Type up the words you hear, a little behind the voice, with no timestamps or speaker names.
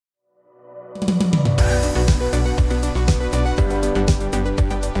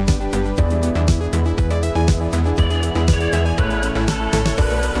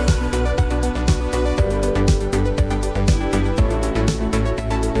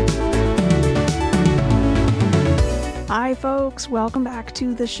Hi, folks. Welcome back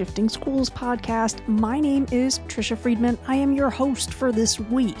to the Shifting Schools podcast. My name is Trisha Friedman. I am your host for this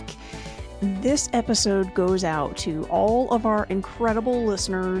week. This episode goes out to all of our incredible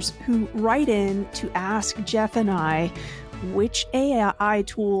listeners who write in to ask Jeff and I which AI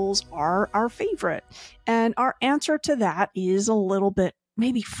tools are our favorite. And our answer to that is a little bit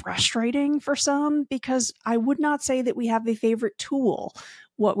maybe frustrating for some, because I would not say that we have a favorite tool.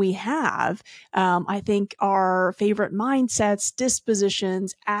 What we have, I think, are favorite mindsets,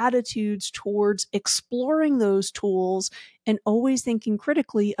 dispositions, attitudes towards exploring those tools and always thinking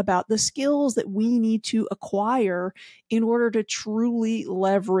critically about the skills that we need to acquire in order to truly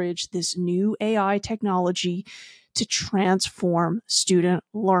leverage this new AI technology to transform student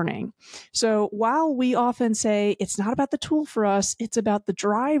learning. So while we often say it's not about the tool for us, it's about the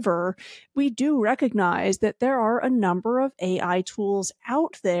driver, we do recognize that there are a number of AI tools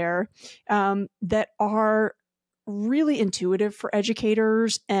out there that are really intuitive for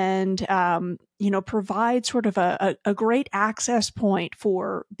educators and, provide sort of a great access point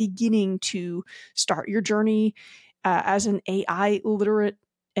for beginning to start your journey as an AI literate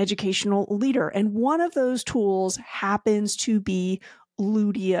educational leader. And one of those tools happens to be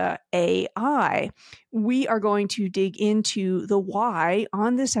Ludia AI. We are going to dig into the why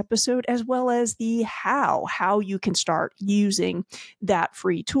on this episode, as well as the how you can start using that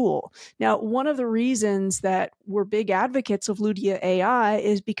free tool. Now, one of the reasons that we're big advocates of Ludia AI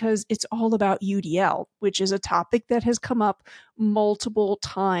is because it's all about UDL, which is a topic that has come up multiple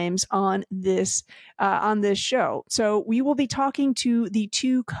times on this show. So we will be talking to the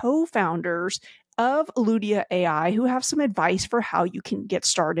two co-founders of Ludia AI, who have some advice for how you can get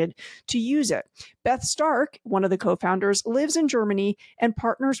started to use it. Beth Stark, one of the co-founders, lives in Germany and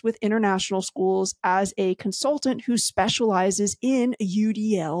partners with international schools as a consultant who specializes in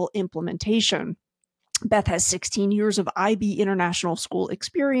UDL implementation. Beth has 16 years of IB International School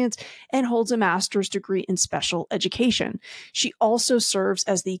experience and holds a master's degree in special education. She also serves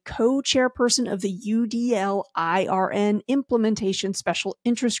as the co-chairperson of the UDL IRN Implementation Special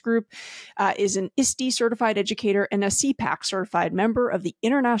Interest Group, is an ISTE certified educator and a CPAC certified member of the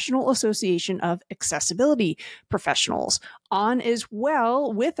International Association of Accessibility Professionals. On as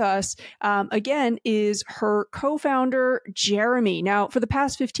well with us, again, is her co-founder, Jeremy. Now, for the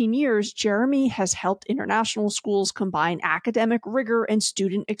past 15 years, Jeremy has helped international schools combine academic rigor and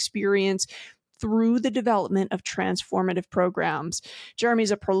student experience through the development of transformative programs.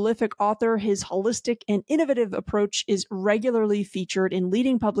 Jeremy's a prolific author. His holistic and innovative approach is regularly featured in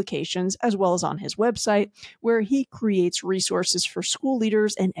leading publications, as well as on his website, where he creates resources for school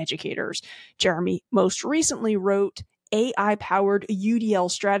leaders and educators. Jeremy most recently wrote AI-powered UDL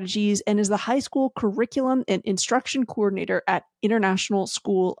strategies and is the high school curriculum and instruction coordinator at International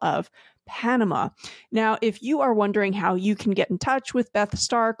School of Panama. Now, if you are wondering how you can get in touch with Beth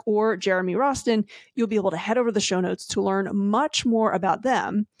Stark or Jeremy Roston, you'll be able to head over to the show notes to learn much more about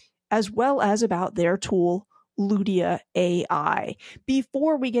them, as well as about their tool, Ludia AI.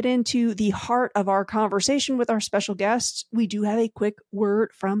 Before we get into the heart of our conversation with our special guests, we do have a quick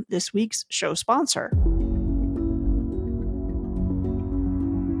word from this week's show sponsor.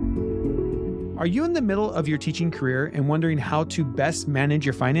 Are you in the middle of your teaching career and wondering how to best manage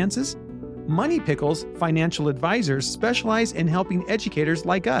your finances? Money Pickles financial advisors specialize in helping educators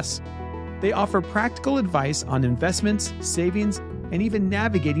like us. They offer practical advice on investments, savings, and even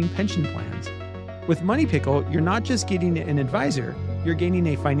navigating pension plans. With Money Pickle, you're not just getting an advisor, you're gaining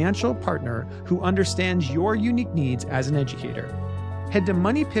a financial partner who understands your unique needs as an educator. Head to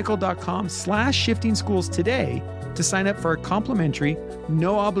moneypickle.com/shiftingschools today to sign up for a complimentary,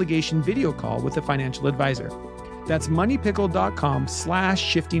 no-obligation video call with a financial advisor. That's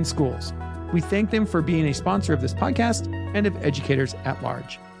moneypickle.com/shiftingschools. We thank them for being a sponsor of this podcast and of educators at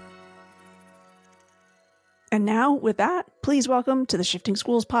large. And now, with that, please welcome to the Shifting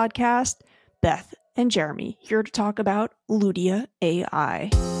Schools podcast, Beth and Jeremy, here to talk about Ludia AI.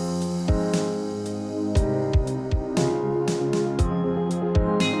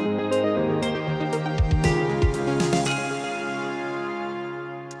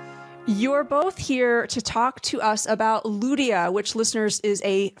 You're both here to talk to us about Ludia, which, listeners, is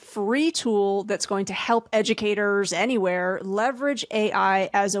a free tool that's going to help educators anywhere leverage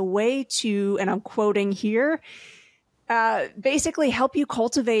AI as a way to, and I'm quoting here, basically help you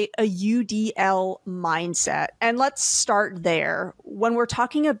cultivate a UDL mindset. And let's start there. When we're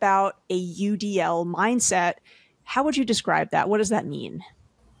talking about a UDL mindset, how would you describe that? What does that mean?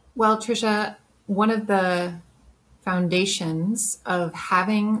 Well, Trisha, one of the foundations of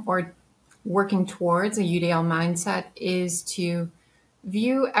having or working towards a UDL mindset is to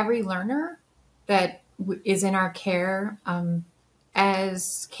view every learner that is in our care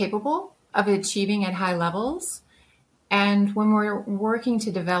as capable of achieving at high levels. And when we're working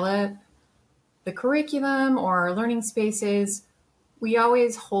to develop the curriculum or our learning spaces, we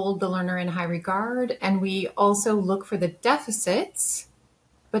always hold the learner in high regard, and we also look for the deficits,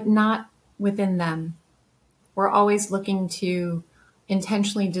 but not within them. We're always looking to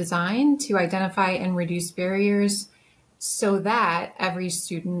intentionally design to identify and reduce barriers so that every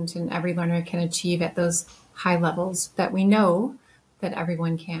student and every learner can achieve at those high levels that we know that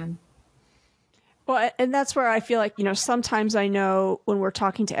everyone can. Well, and that's where I feel like, sometimes I know when we're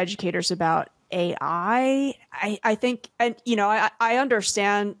talking to educators about AI, I think, and, I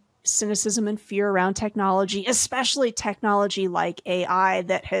understand cynicism and fear around technology, especially technology like AI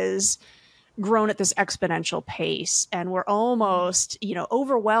that has grown at this exponential pace. And we're almost,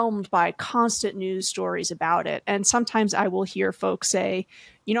 overwhelmed by constant news stories about it. And sometimes I will hear folks say,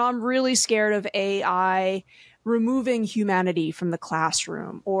 I'm really scared of AI removing humanity from the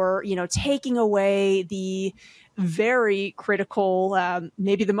classroom, or, taking away the very critical,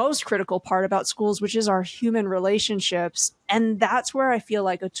 maybe the most critical part about schools, which is our human relationships. And that's where I feel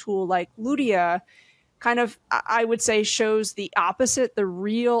like a tool like Ludia kind of, I would say, shows the opposite, the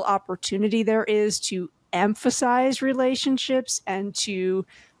real opportunity there is to emphasize relationships and to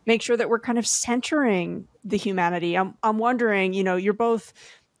make sure that we're kind of centering the humanity. I'm wondering, you're both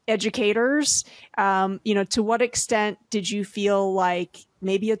educators, to what extent did you feel like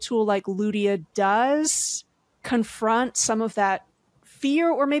maybe a tool like Ludia does confront some of that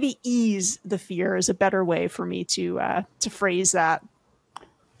fear, or maybe ease the fear is a better way for me to phrase that?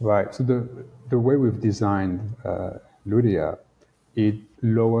 Right. So the way we've designed Ludia, it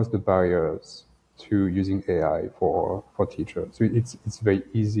lowers the barriers to using AI for teachers. So it's very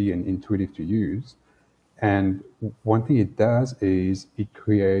easy and intuitive to use. And one thing it does is it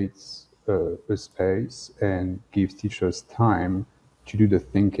creates a space and gives teachers time to do the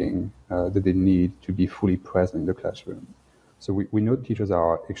thinking that they need to be fully present in the classroom. So we know teachers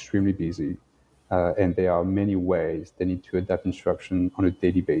are extremely busy, and there are many ways they need to adapt instruction on a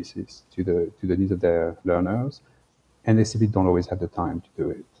daily basis to the needs of their learners, and they simply don't always have the time to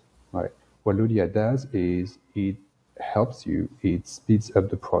do it. Right? What Ludia does is it helps you, it speeds up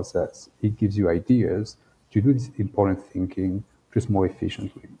the process, it gives you ideas to do this important thinking just more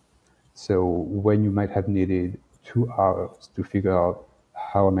efficiently. So when you might have needed 2 hours to figure out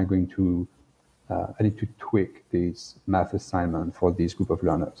how am I going to, I need to tweak this math assignment for this group of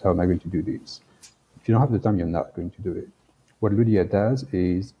learners, how am I going to do this? If you don't have the time, you're not going to do it. What Ludia does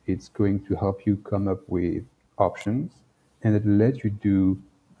is it's going to help you come up with options, and it lets you do,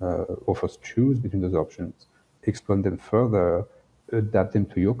 or first choose between those options, explore them further, adapt them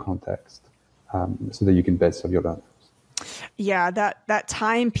to your context, so that you can best serve your learners. Yeah, that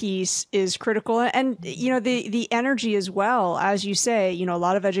time piece is critical. And, the energy as well. As you say, a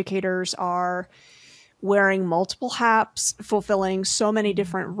lot of educators are wearing multiple hats, fulfilling so many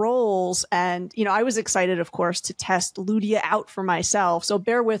different roles. And, I was excited, of course, to test Ludia out for myself. So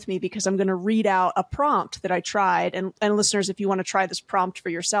bear with me, because I'm going to read out a prompt that I tried. And listeners, if you want to try this prompt for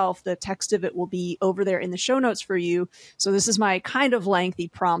yourself, the text of it will be over there in the show notes for you. So this is my kind of lengthy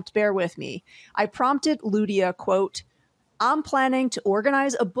prompt. Bear with me. I prompted Ludia, quote, "I'm planning to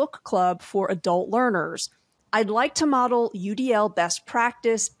organize a book club for adult learners. I'd like to model UDL best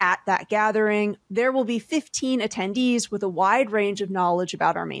practice at that gathering. There will be 15 attendees with a wide range of knowledge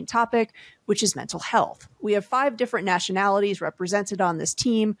about our main topic, which is mental health. We have 5 different nationalities represented on this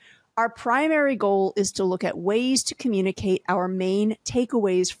team. Our primary goal is to look at ways to communicate our main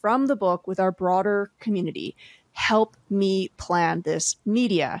takeaways from the book with our broader community. Help me plan this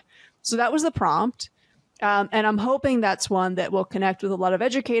media." So that was the prompt. And I'm hoping that's one that will connect with a lot of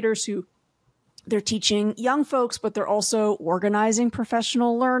educators who they're teaching young folks, but they're also organizing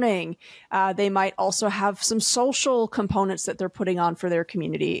professional learning. They might also have some social components that they're putting on for their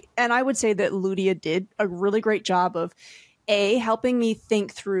community. And I would say that Ludia did a really great job of helping me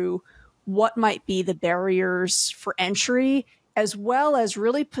think through what might be the barriers for entry, as well as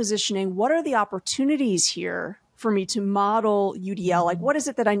really positioning what are the opportunities here for me to model UDL. Like, what is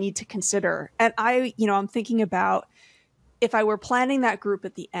it that I need to consider? And I'm thinking about if I were planning that group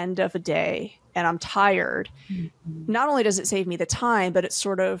at the end of a day and I'm tired, not only does it save me the time, but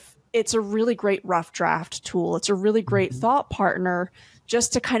it's a really great rough draft tool. It's a really great thought partner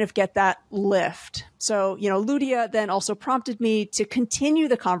just to kind of get that lift. So, Ludia then also prompted me to continue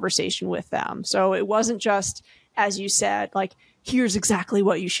the conversation with them. So it wasn't just, as you said, like, here's exactly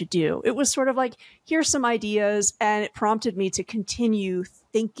what you should do. It was sort of like, here's some ideas, and it prompted me to continue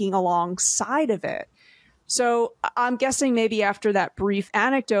thinking alongside of it. So I'm guessing maybe after that brief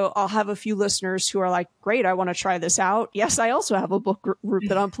anecdote, I'll have a few listeners who are like, great, I want to try this out. Yes, I also have a book group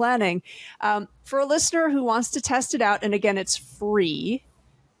that I'm planning. For a listener who wants to test it out, and again, it's free,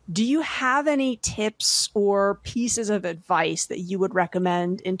 do you have any tips or pieces of advice that you would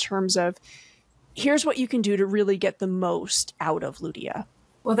recommend in terms of here's what you can do to really get the most out of Ludia?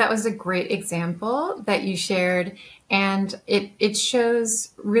 Well, that was a great example that you shared. And it shows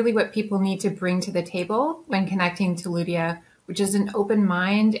really what people need to bring to the table when connecting to Ludia, which is an open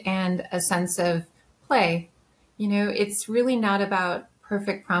mind and a sense of play. It's really not about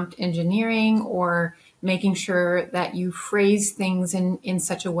perfect prompt engineering or making sure that you phrase things in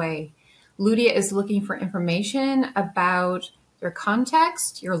such a way. Ludia is looking for information about your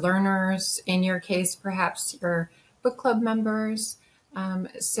context, your learners, in your case, perhaps your book club members,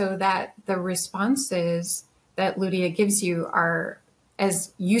 so that the responses that Ludia gives you are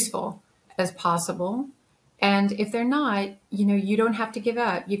as useful as possible. And if they're not, you don't have to give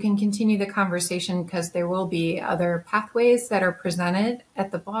up. You can continue the conversation because there will be other pathways that are presented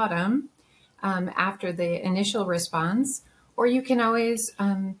at the bottom after the initial response. Or you can always,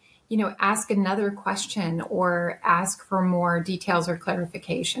 ask another question or ask for more details or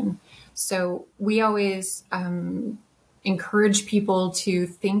clarification. So we always encourage people to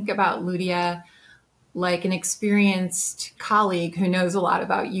think about Ludia like an experienced colleague who knows a lot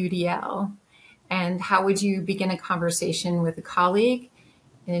about UDL. And how would you begin a conversation with a colleague?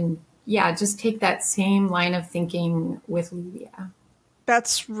 And just take that same line of thinking with Ludia.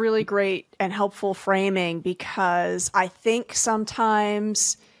 That's really great and helpful framing, because I think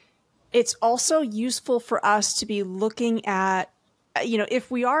sometimes it's also useful for us to be looking at, if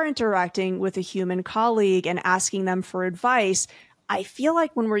we are interacting with a human colleague and asking them for advice, I feel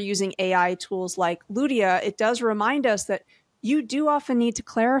like when we're using AI tools like Ludia, it does remind us that you do often need to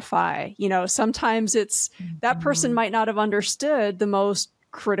clarify. Sometimes it's that person might not have understood the most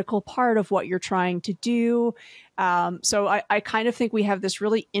critical part of what you're trying to do. So I kind of think we have this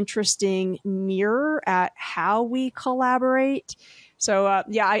really interesting mirror at how we collaborate. So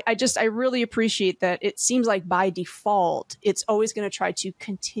I really appreciate that. It seems like by default, it's always going to try to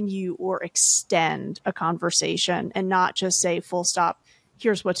continue or extend a conversation and not just say full stop,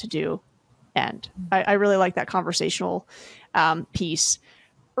 here's what to do. And I really like that conversational piece.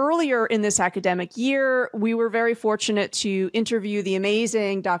 Earlier in this academic year, we were very fortunate to interview the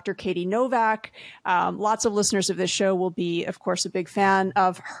amazing Dr. Katie Novak. Lots of listeners of this show will be, of course, a big fan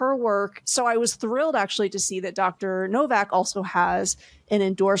of her work. So I was thrilled actually to see that Dr. Novak also has an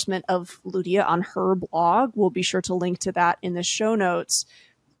endorsement of Ludia on her blog. We'll be sure to link to that in the show notes.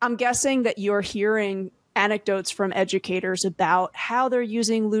 I'm guessing that you're hearing anecdotes from educators about how they're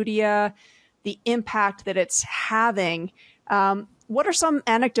using Ludia, the impact that it's having. What are some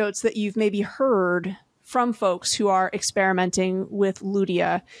anecdotes that you've maybe heard from folks who are experimenting with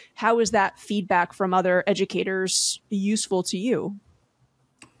Ludia? How is that feedback from other educators useful to you?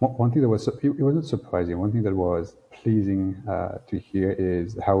 One thing that it wasn't surprising. One thing that was pleasing to hear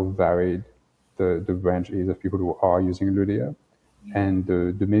is how varied the range is of people who are using Ludia and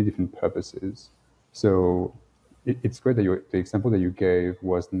the many different purposes. So it's great that the example that you gave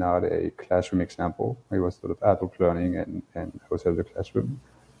was not a classroom example. It was sort of adult learning and outside of the classroom.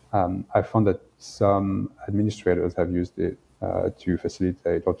 I found that some administrators have used it to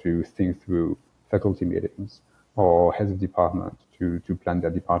facilitate or to think through faculty meetings or heads of department to plan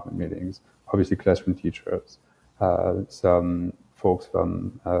their department meetings. Obviously, classroom teachers. Some folks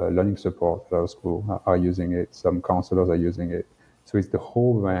from learning support at our school are using it. Some counselors are using it. So it's the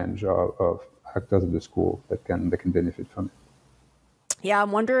whole range of actors of the school that can benefit from it. Yeah,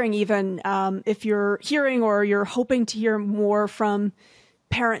 I'm wondering even if you're hearing or you're hoping to hear more from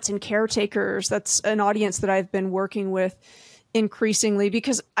parents and caretakers. That's an audience that I've been working with increasingly,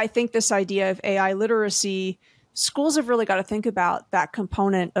 because I think this idea of AI literacy, schools have really got to think about that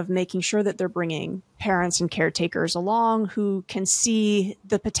component of making sure that they're bringing parents and caretakers along who can see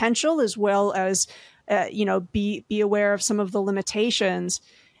the potential as well as, be aware of some of the limitations.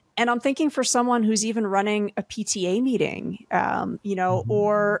 And I'm thinking for someone who's even running a PTA meeting,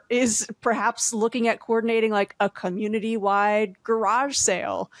 or is perhaps looking at coordinating like a community-wide garage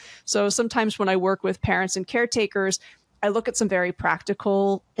sale. So sometimes when I work with parents and caretakers, I look at some very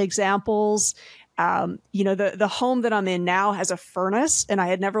practical examples. The home that I'm in now has a furnace, and I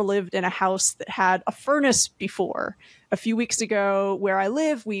had never lived in a house that had a furnace before. A few weeks ago, where I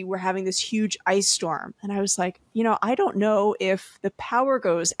live, we were having this huge ice storm. And I was like, I don't know if the power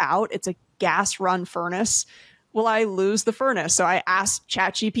goes out, it's a gas run furnace, will I lose the furnace? So I asked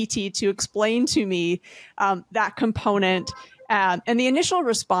ChatGPT to explain to me that component. And the initial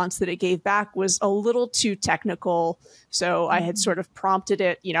response that it gave back was a little too technical. So I had sort of prompted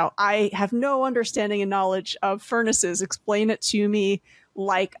it, I have no understanding and knowledge of furnaces. Explain it to me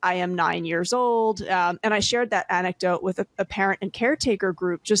like I am 9 years old. And I shared that anecdote with a parent and caretaker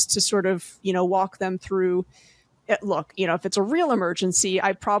group just to sort of, walk them through it. Look, if it's a real emergency,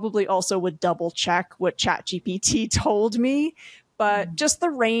 I probably also would double check what ChatGPT told me. But just the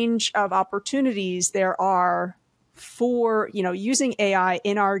range of opportunities there are for, using AI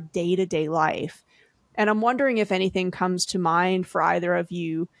in our day-to-day life. And I'm wondering if anything comes to mind for either of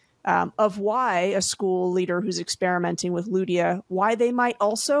you of why a school leader who's experimenting with Ludia, why they might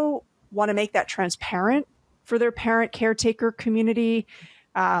also want to make that transparent for their parent caretaker community.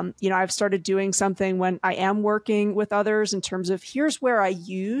 I've started doing something when I am working with others in terms of here's where I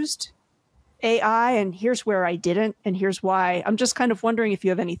used AI and here's where I didn't and here's why. I'm just kind of wondering if you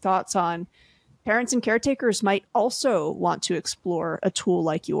have any thoughts on parents and caretakers might also want to explore a tool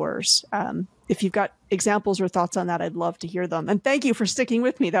like yours. If you've got examples or thoughts on that, I'd love to hear them. And thank you for sticking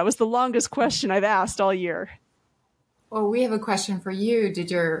with me. That was the longest question I've asked all year. Well, we have a question for you.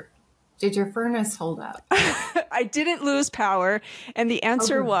 Did your furnace hold up? I didn't lose power. And the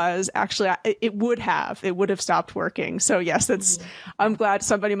answer was actually, it would have stopped working. So yes, I'm glad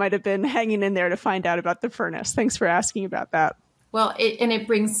somebody might have been hanging in there to find out about the furnace. Thanks for asking about that. Well, it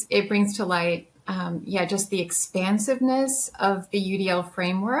brings to light, just the expansiveness of the UDL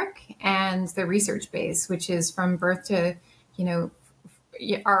framework and the research base, which is from birth to,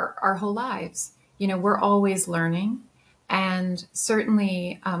 our whole lives. We're always learning, and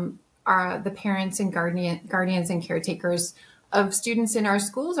certainly the parents and guardians and caretakers of students in our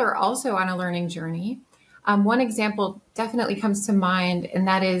schools are also on a learning journey. One example definitely comes to mind, and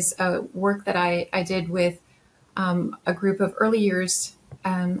that is work that I did with a group of early years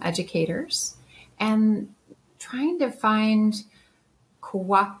educators, and trying to find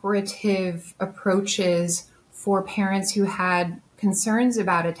cooperative approaches for parents who had concerns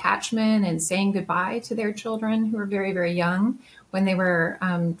about attachment and saying goodbye to their children who were very, very young when they were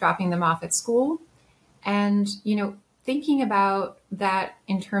dropping them off at school. And, thinking about that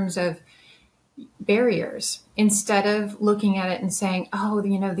in terms of barriers, instead of looking at it and saying,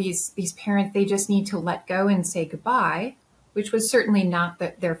 these parents, they just need to let go and say goodbye, which was certainly not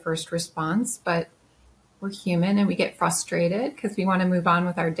their first response, but we're human and we get frustrated because we want to move on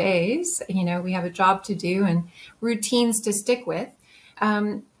with our days. We have a job to do and routines to stick with.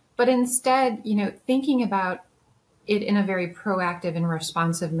 But instead, thinking about it in a very proactive and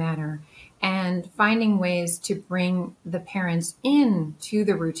responsive manner and finding ways to bring the parents into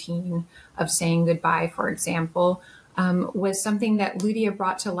the routine of saying goodbye, for example, was something that Ludia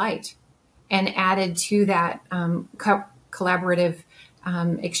brought to light and added to that collaborative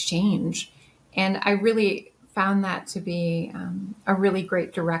exchange. And I really found that to be a really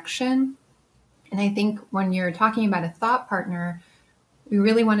great direction. And I think when you're talking about a thought partner, we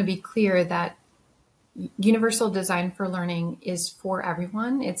really want to be clear that universal design for learning is for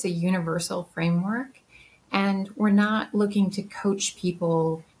everyone. It's a universal framework. And we're not looking to coach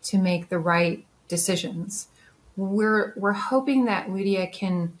people to make the right decisions. We're hoping that Ludia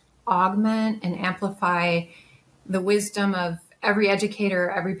can augment and amplify the wisdom of every educator,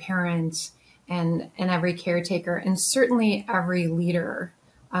 every parent, and every caretaker, and certainly every leader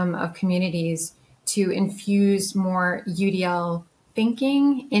of communities to infuse more UDL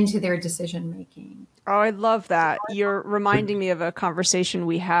thinking into their decision making. Oh, I love that. You're reminding me of a conversation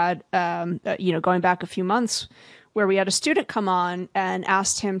we had, going back a few months, where we had a student come on and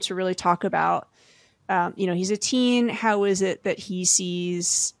asked him to really talk about, he's a teen. How is it that he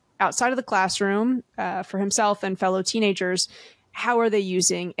sees outside of the classroom for himself and fellow teenagers? How are they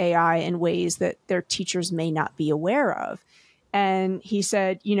using AI in ways that their teachers may not be aware of? And he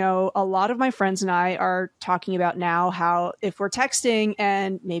said, a lot of my friends and I are talking about now how if we're texting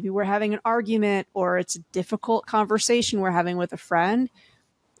and maybe we're having an argument or it's a difficult conversation we're having with a friend,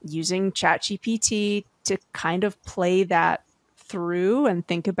 using ChatGPT to kind of play that through and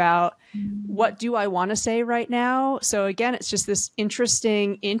think about what do I want to say right now? So again, it's just this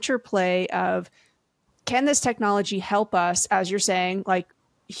interesting interplay of, can this technology help us, as you're saying, like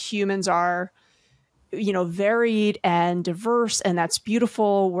humans are varied and diverse, and that's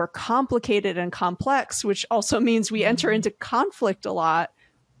beautiful. We're complicated and complex, which also means we enter into conflict a lot.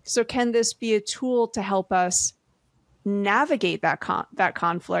 So can this be a tool to help us navigate that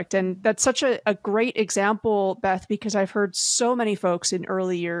conflict? And that's such a great example, Beth, because I've heard so many folks in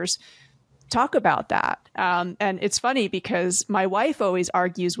early years talk about that. And it's funny because my wife always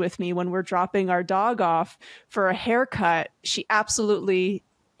argues with me when we're dropping our dog off for a haircut. She absolutely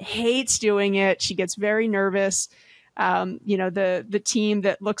hates doing it. She gets very nervous. The team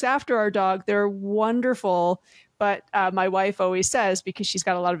that looks after our dog, they're wonderful. But my wife always says, because she's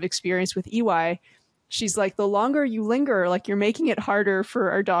got a lot of experience with EY, she's like, the longer you linger, like you're making it harder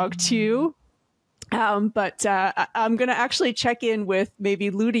for our dog too. But I'm going to actually check in with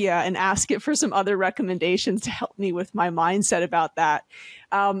maybe Ludia and ask it for some other recommendations to help me with my mindset about that.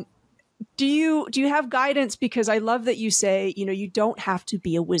 Do you have guidance? Because I love that you say, you don't have to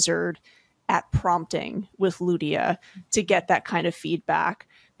be a wizard at prompting with Ludia to get that kind of feedback.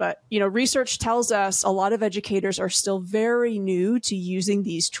 But, research tells us a lot of educators are still very new to using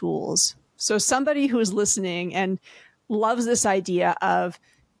these tools. So somebody who's listening and loves this idea of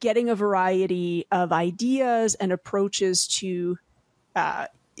getting a variety of ideas and approaches to,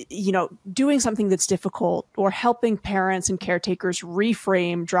 doing something that's difficult or helping parents and caretakers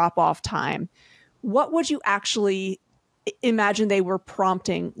reframe drop-off time, what would you actually imagine they were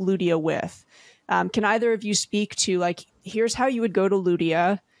prompting Ludia with? Can either of you speak to, like, here's how you would go to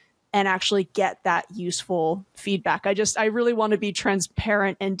Ludia and actually get that useful feedback? I really want to be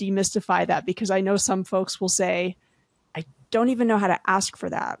transparent and demystify that, because I know some folks will say, I don't even know how to ask for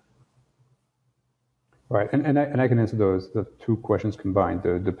that. Right, and I can answer the two questions combined: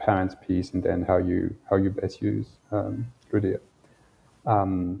 the parents piece, and then how you best use Ludia.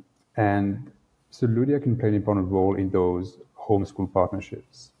 And so Ludia can play an important role in those homeschool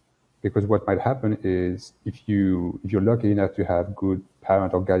partnerships, because what might happen is if you're lucky enough to have good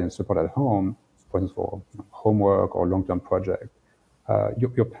parent or guardian support at home, for instance, for homework or long-term project,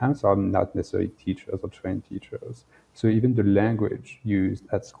 your parents are not necessarily teachers or trained teachers. So even the language used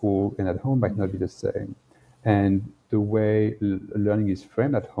at school and at home might not be the same. And the way learning is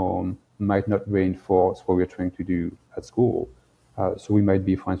framed at home might not reinforce what we're trying to do at school. So we might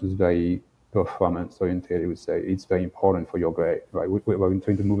be, for instance, very performance-oriented. We would say it's very important for your grade, right? We're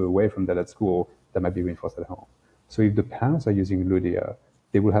trying to move away from that at school. That might be reinforced at home. So if the parents are using Ludia,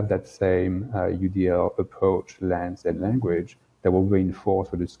 they will have that same UDL approach, lens, and language that will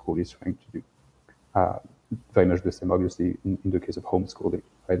reinforce what the school is trying to do. Very much the same, obviously, in the case of homeschooling,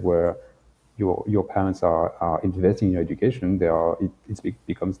 right, where your parents are investing in your education. It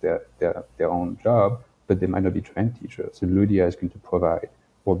becomes their own job, but they might not be trained teachers. So Ludia is going to provide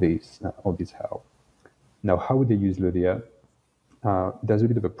all this help. Now, how would they use Ludia? There's a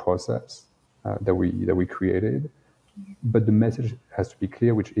bit of a process that we created, but the message has to be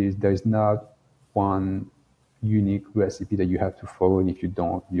clear, which is there is not one unique recipe that you have to follow, and if you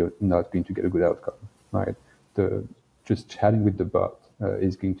don't, you're not going to get a good outcome, right? Just chatting with the bot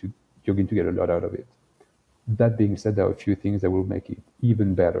you're going to get a lot out of it. That being said, there are a few things that will make it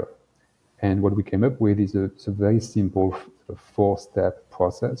even better. And what we came up with is a very simple four-step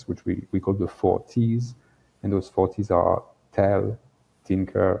process, which we call the 4 T's. And those 4 T's are tell,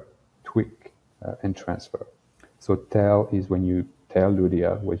 tinker, tweak, and transfer. So tell is when you tell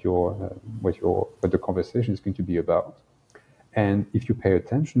Ludia what the conversation is going to be about. And if you pay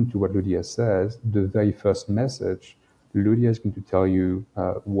attention to what Ludia says, the very first message, Ludia is going to tell you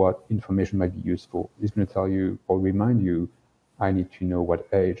what information might be useful. It's going to tell you or remind you, I need to know what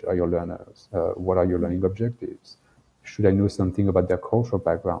age are your learners, what are your learning objectives, should I know something about their cultural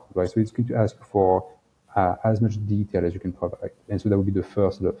background, right? So it's going to ask for as much detail as you can provide. And so that would be the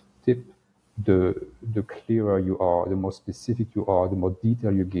first sort of tip. The clearer you are, the more specific you are, the more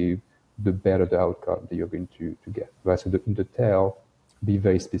detail you give, the better the outcome that you're going to get, right? So in the tell, be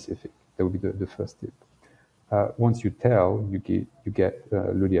very specific. That would be the first tip. Once you tell, you get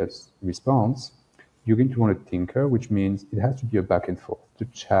Ludia's response. You're going to want to tinker, which means it has to be a back and forth, to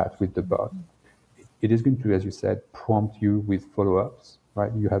chat with the bot. It is going to, as you said, prompt you with follow-ups,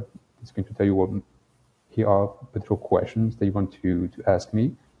 right? It's going to tell you what, here are potential questions that you want to ask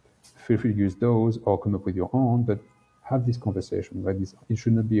me. Feel free to use those or come up with your own, but have this conversation, right? It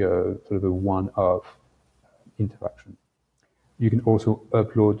should not be a sort of a one-off interaction. You can also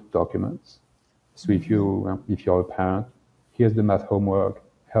upload documents. So if you're a parent, here's the math homework,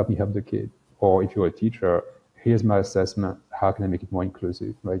 help me help the kid. Or if you're a teacher, here's my assessment, how can I make it more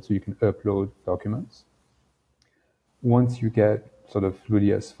inclusive, right? So you can upload documents. Once you get sort of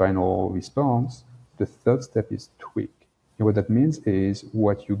Ludia's final response, the third step is tweak. And what that means is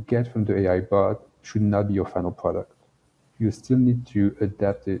what you get from the AI bot should not be your final product. You still need to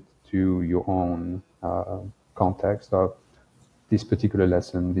adapt it to your own context of this particular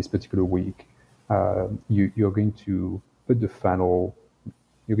lesson, this particular week. You're going to put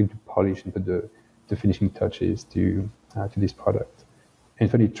you're going to polish and put the finishing touches to this product.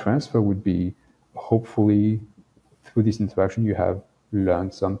 And finally, transfer would be, hopefully, through this interaction, you have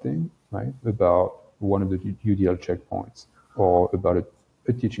learned something, right, about one of the UDL checkpoints or about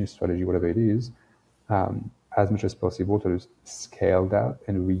a teaching strategy, whatever it is. as much as possible to just scale that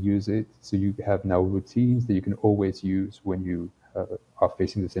and reuse it. So you have now routines that you can always use when you are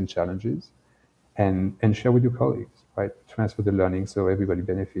facing the same challenges, and share with your colleagues, right? Transfer the learning so everybody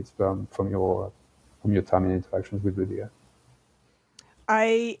benefits from your time and interactions with Lydia.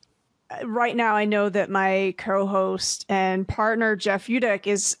 Right now, I know that my co-host and partner, Jeff Udek,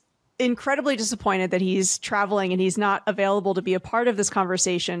 is incredibly disappointed that he's traveling and he's not available to be a part of this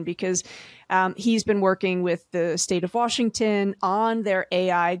conversation because he's been working with the state of Washington on their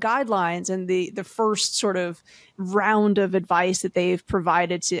AI guidelines. And the first sort of round of advice that they've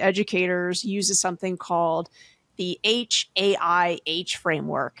provided to educators uses something called the HAIH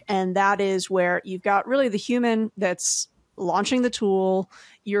framework. And that is where you've got really the human that's launching the tool,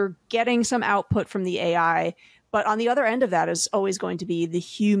 you're getting some output from the AI, but on the other end of that is always going to be the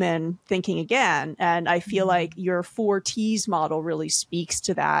human thinking again. And I feel like your 4Ts model really speaks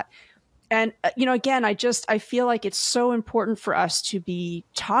to that. And, again, I feel like it's so important for us to be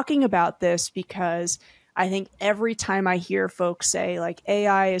talking about this because I think every time I hear folks say like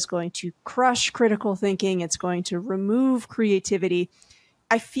AI is going to crush critical thinking, it's going to remove creativity,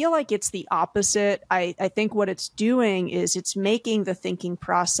 I feel like it's the opposite. I think what it's doing is it's making the thinking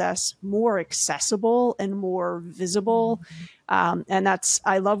process more accessible and more visible. And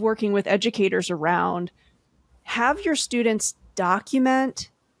I love working with educators around have your students document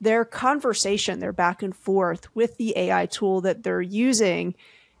their conversation, their back and forth with the AI tool that they're using,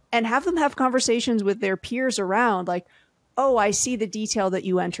 and have them have conversations with their peers around like, oh, I see the detail that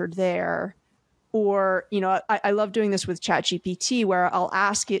you entered there. Or, I love doing this with ChatGPT where I'll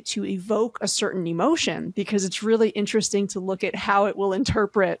ask it to evoke a certain emotion because it's really interesting to look at how it will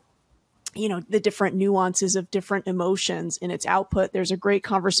interpret, the different nuances of different emotions in its output. There's a great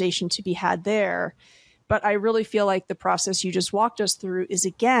conversation to be had there. But I really feel like the process you just walked us through is,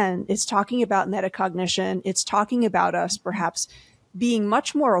 again, it's talking about metacognition. It's talking about us perhaps being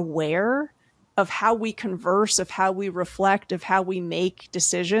much more aware of how we converse, of how we reflect, of how we make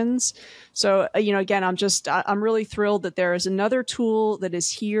decisions. So, again, I'm really thrilled that there is another tool that is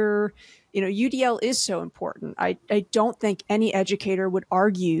here. UDL is so important. I don't think any educator would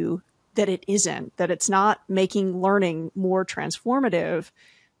argue that it isn't, that it's not making learning more transformative.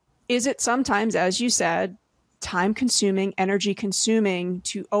 Is it sometimes, as you said, time consuming, energy consuming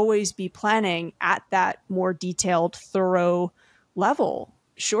to always be planning at that more detailed, thorough level?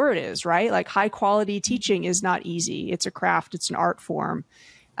 Sure it is, right? Like high quality teaching is not easy. It's a craft. It's an art form.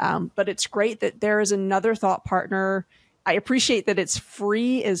 But it's great that there is another thought partner. I appreciate that it's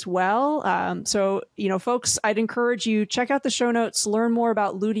free as well. So, folks, I'd encourage you, check out the show notes, learn more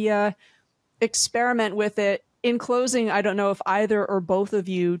about Ludia, experiment with it. In closing, I don't know if either or both of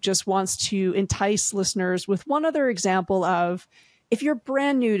you just wants to entice listeners with one other example of if you're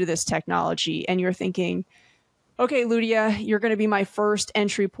brand new to this technology and you're thinking, okay, Ludia, you're going to be my first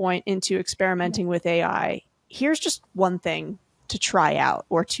entry point into experimenting with AI. Here's just one thing to try out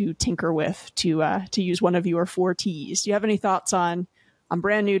or to tinker with to use one of your 4Ts. Do you have any thoughts on, I'm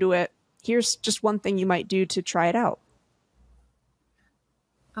brand new to it, here's just one thing you might do to try it out?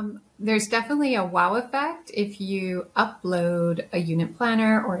 There's definitely a wow effect if you upload a unit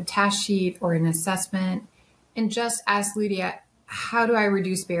planner or a task sheet or an assessment and just ask Ludia, how do I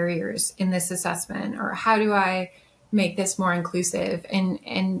reduce barriers in this assessment? Or how do I make this more inclusive?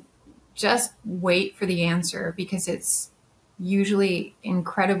 And just wait for the answer because it's usually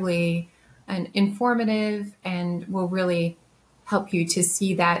incredibly informative and will really help you to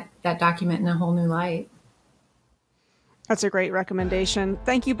see that document in a whole new light. That's a great recommendation.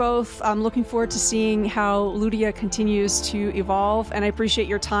 Thank you both. I'm looking forward to seeing how Ludia continues to evolve, and I appreciate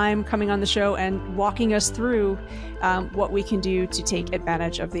your time coming on the show and walking us through what we can do to take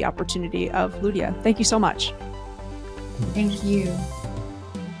advantage of the opportunity of Ludia. Thank you so much. Thank you.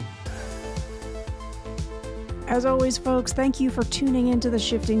 As always, folks, thank you for tuning into the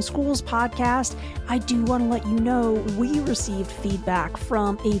Shifting Schools podcast. I do want to let you know we received feedback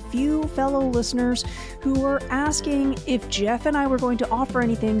from a few fellow listeners who were asking if Jeff and I were going to offer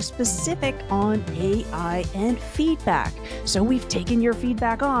anything specific on AI and feedback. So we've taken your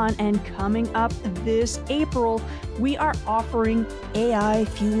feedback on, and coming up this April, we are offering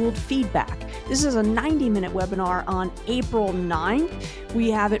AI-fueled feedback. This is a 90-minute webinar on April 9th.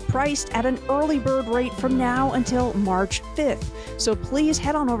 We have it priced at an early bird rate from now until March 5th. So please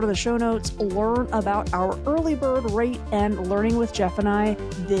head on over to the show notes, learn about our early bird rate and learning with Jeff and I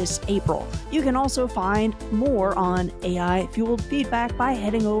this April. You can also find more on AI-fueled feedback by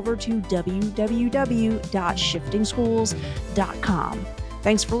heading over to www.shiftingschools.com.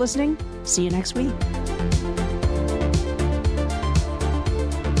 Thanks for listening. See you next week.